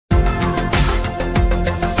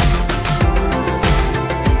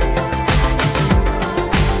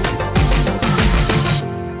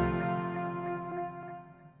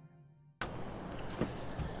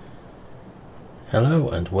Hello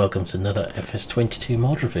and welcome to another FS22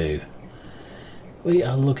 mod review. We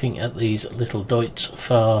are looking at these little Deutz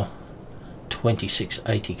Fahr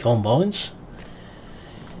 2680 combines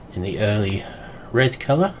in the early red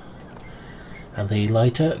colour and the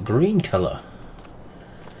later green colour.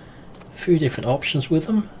 A few different options with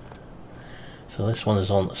them. So this one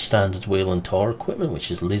is on standard wheel and tyre equipment,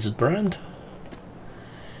 which is Lizard brand,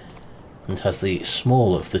 and has the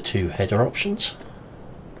smaller of the two header options.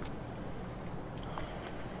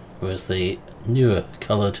 Whereas the newer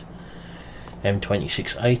coloured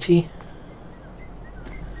M2680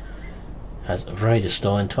 has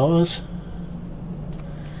Vredestein tyres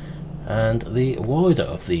and the wider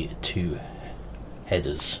of the two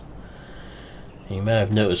headers. You may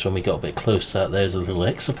have noticed when we got a bit close that there's a little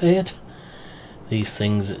exopad. These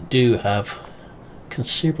things do have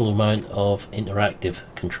considerable amount of interactive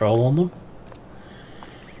control on them.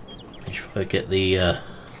 If I get the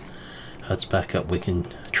HUDs back up, we can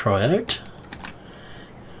try out.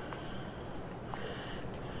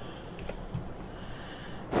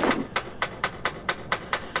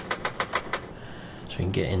 So we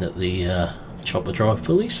can get in at the chopper drive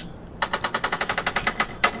pulleys.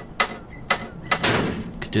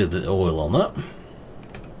 Could do a bit of oil on that.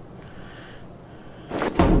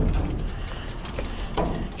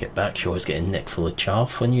 Get back, you always get a neck full of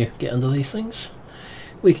chaff when you get under these things.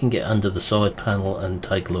 We can get under the side panel and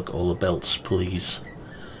take a look at all the belts, pulleys,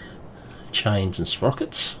 chains and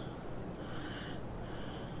sprockets.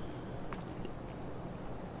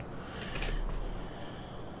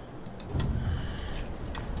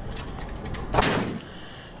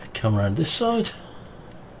 Come around this side.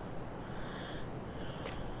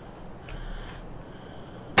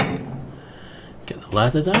 Get the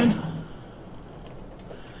ladder down.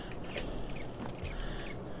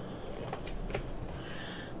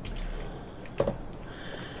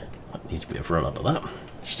 Needs a bit of run up at that.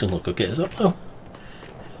 Still not going to get us up though.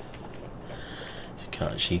 You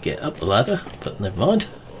can't actually get up the ladder, but never mind.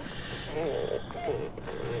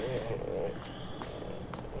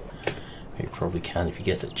 You probably can if you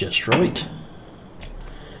get it just right.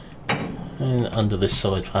 And under this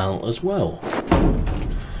side panel as well.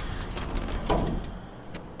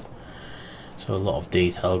 So a lot of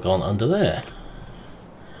detail gone under there.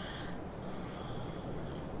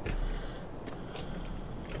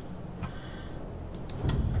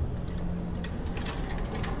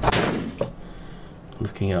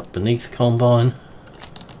 Looking up beneath the combine,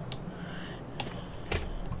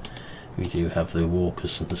 we do have the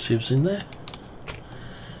walkers and the sieves in there.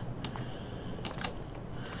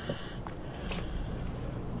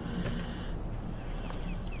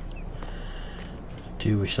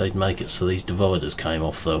 Do wish they'd make it so these dividers came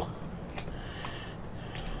off though.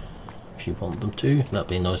 If you want them to, that'd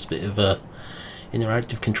be a nice bit of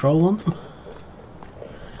interactive control on them.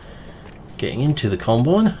 Getting into the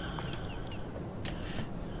combine.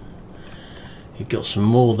 You've got some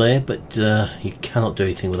more there, but you cannot do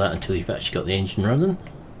anything with that until you've actually got the engine running.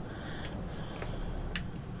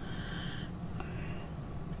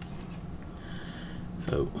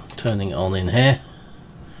 So turning it on in here,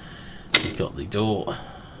 you've got the door,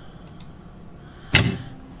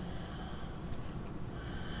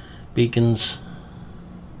 beacons,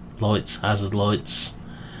 lights, hazard lights,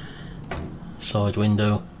 side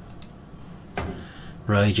window,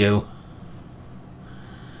 radio,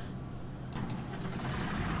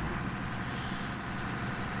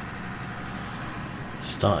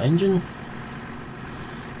 start engine,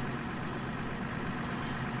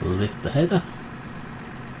 lift the header,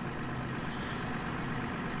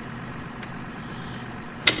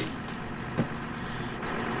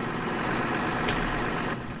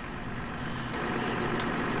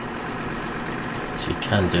 so you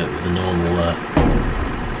can do it with a normal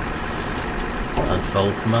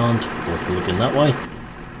unfold command, or if you're looking that way.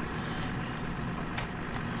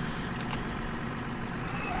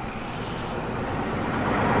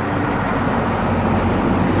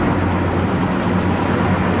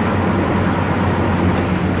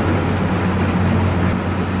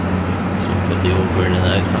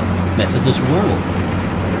 Method as well.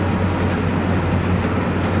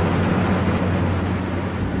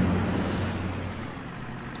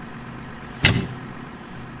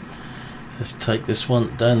 Let's take this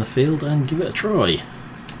one down the field and give it a try.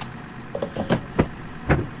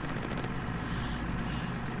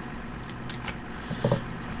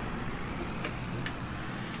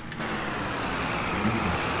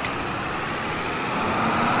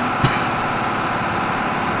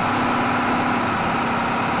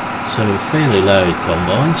 So fairly loud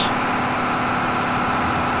combines.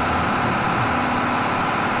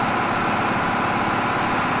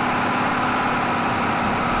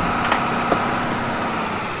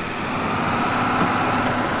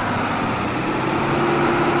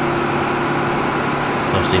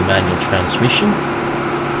 manual transmission,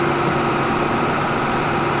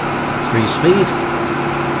 3-speed.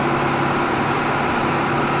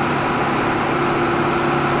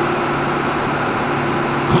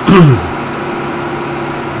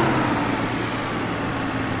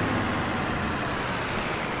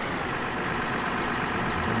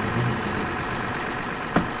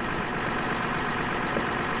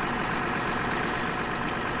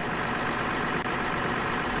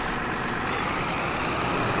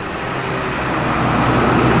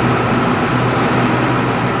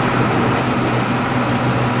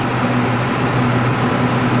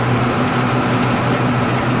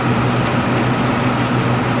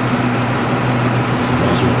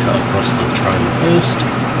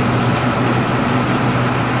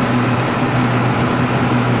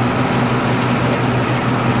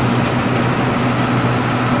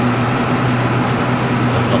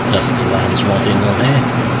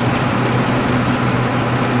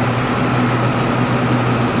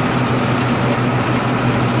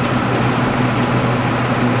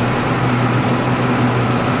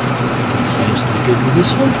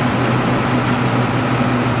 This one.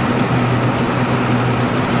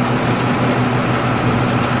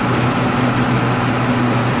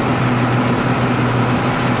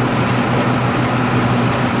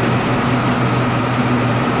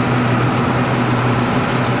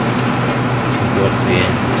 So go up to the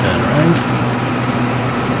end and turn around.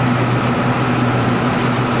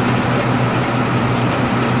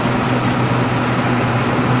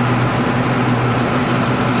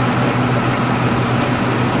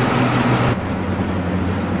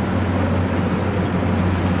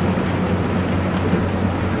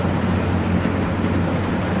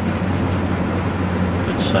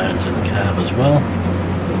 Sounds in the cab as well.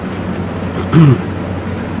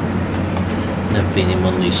 Never been in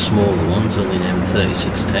one of these smaller ones, only an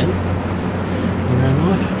M3610 in real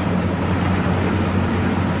life.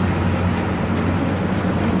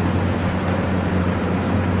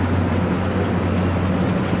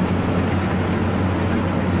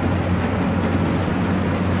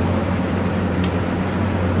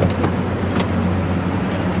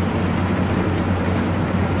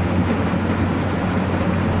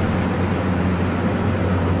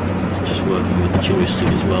 Working with the joystick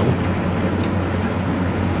as well.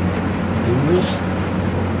 Doing this.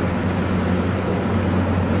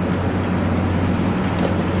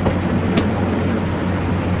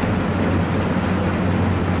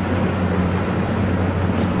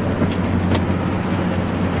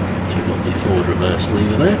 So you've got the forward reverse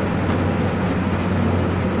lever there.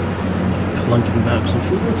 Just clunking backwards and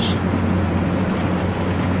forwards.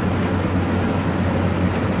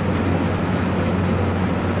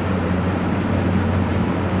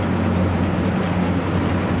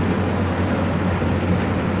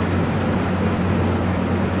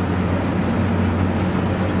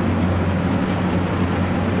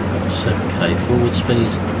 Forward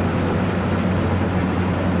speed.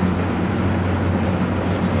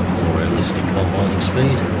 More realistic combining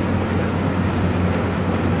speed.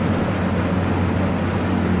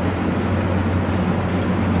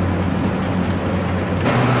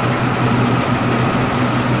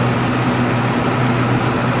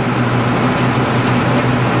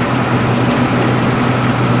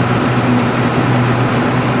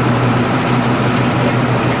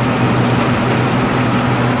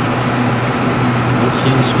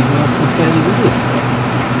 Seems to be working fairly well.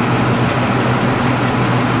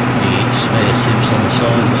 The spare sieves on the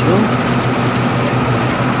sides as well.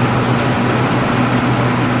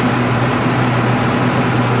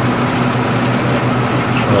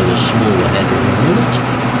 Try the smaller header in a minute.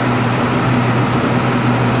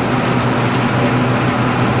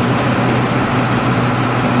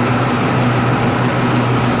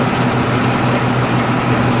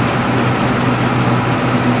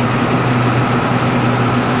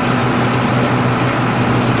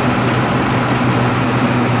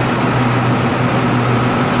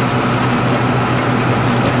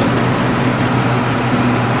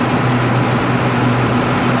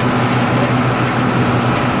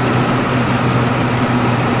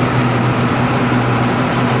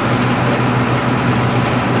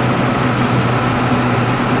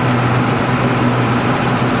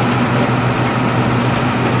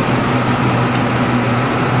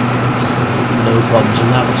 Problems in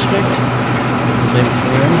that respect. Not able to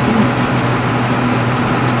hear anything.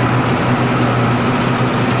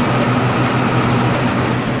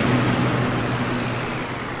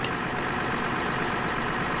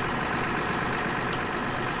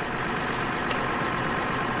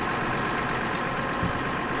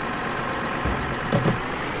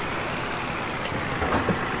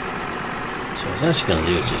 So as was actually going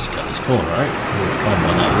to do is just cut this corner out, move the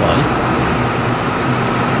combine that way.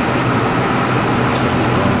 Turn the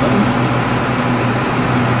wrong button.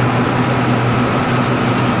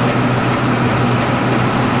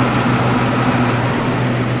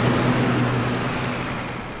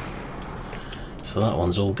 So that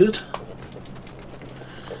one's all good.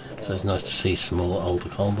 So it's nice to see some more older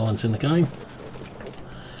combines in the game.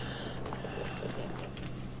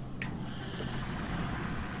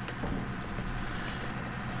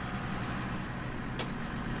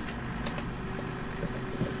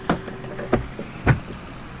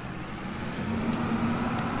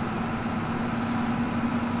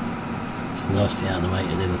 So nicely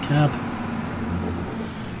animated in the cab.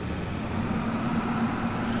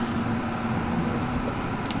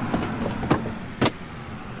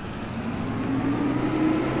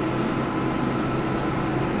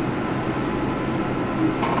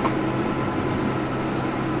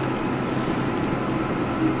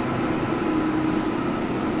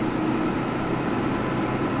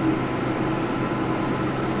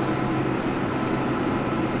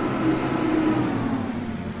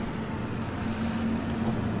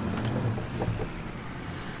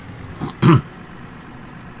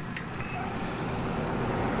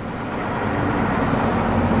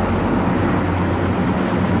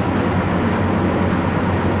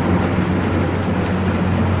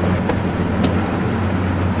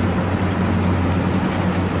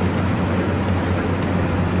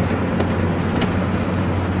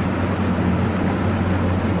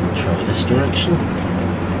 This direction.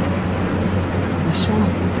 This one.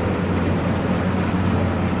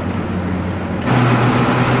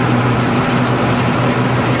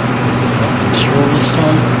 Dropping straw this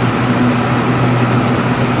time.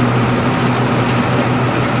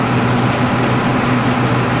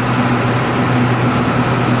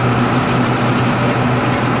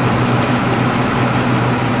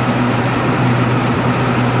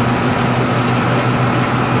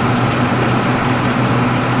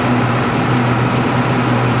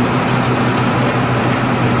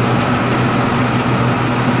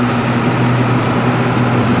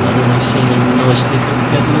 Nicely put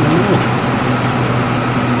together in the wood.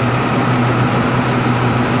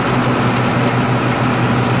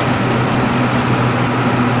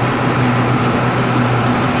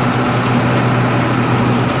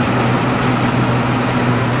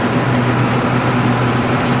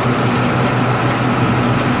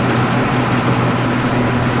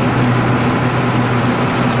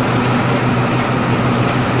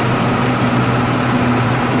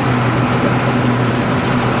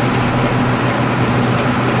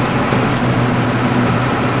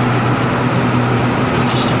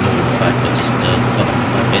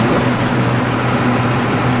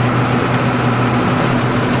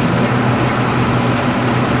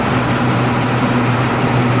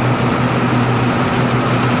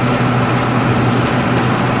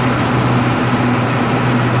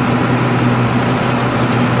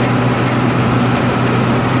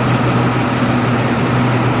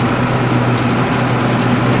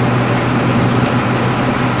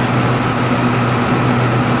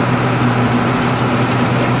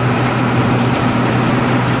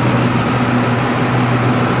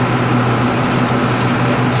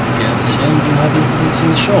 In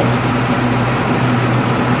the shop.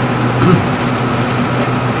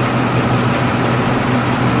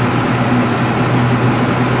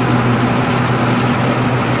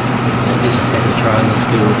 There is a heavy triangle to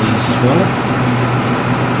do all these as well.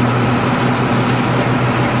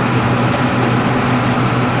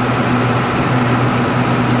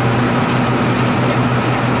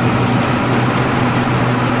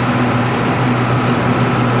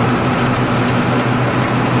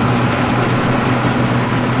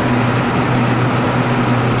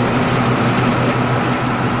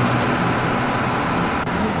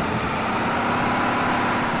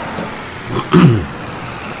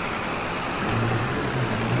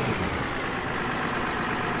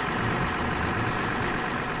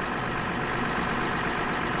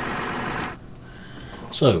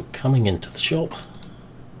 So, coming into the shop,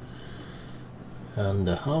 and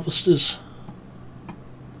the harvesters,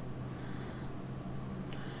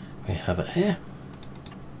 we have it here.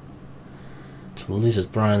 So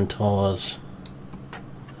Lizard brand tyres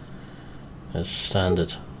as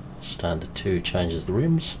standard 2 changes the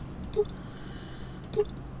rims.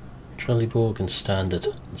 Trelleborg and standard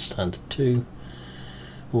 2.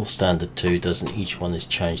 All standard 2 doesn't, each one is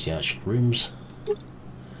change the actual rims.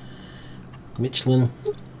 Michelin,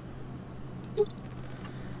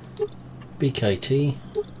 BKT,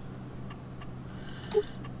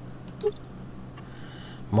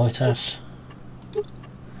 Mitas,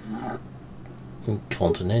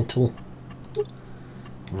 Continental,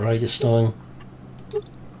 Radar,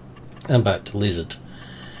 and back to Lizard.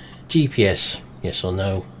 GPS, yes or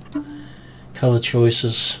no. Colour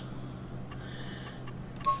choices,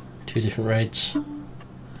 2 different reds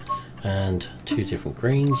and 2 different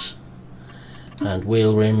greens, and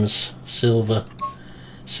wheel rims, silver,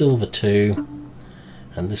 silver 2,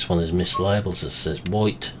 and this one is mislabeled, it says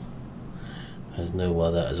white. There's no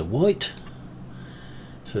why that is a white.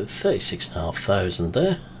 So 36,500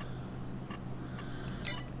 there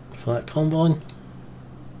for that combine.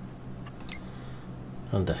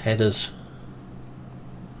 Under headers,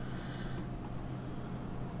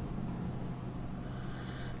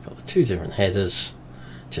 got the 2 different headers,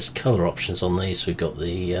 just colour options on these. We've got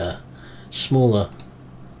the smaller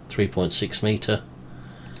 3.6 metre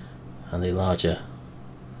and the larger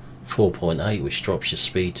 4.8, which drops your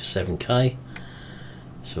speed to 7k.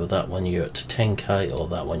 So with that one you're at 10k, or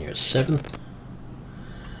that one you're at 7.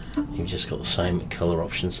 You've just got the same colour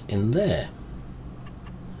options in there.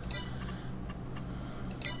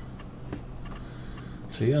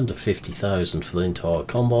 So you're under 50,000 for the entire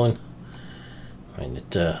combine. I mean,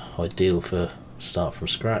 it's ideal for start from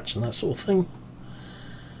scratch and that sort of thing.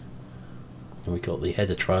 And we got the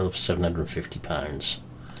header trail of £750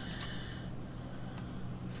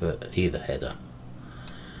 for either header.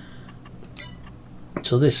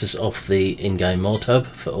 So this is off the in-game mod hub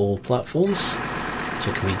for all platforms, so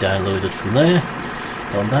it can be downloaded from there.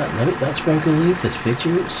 On that note, that's where I'm going to leave this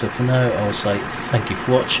video. So for now I'll say thank you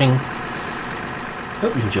for watching.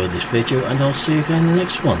 Hope you enjoyed this video, and I'll see you again in the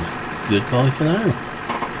next one. Goodbye for now.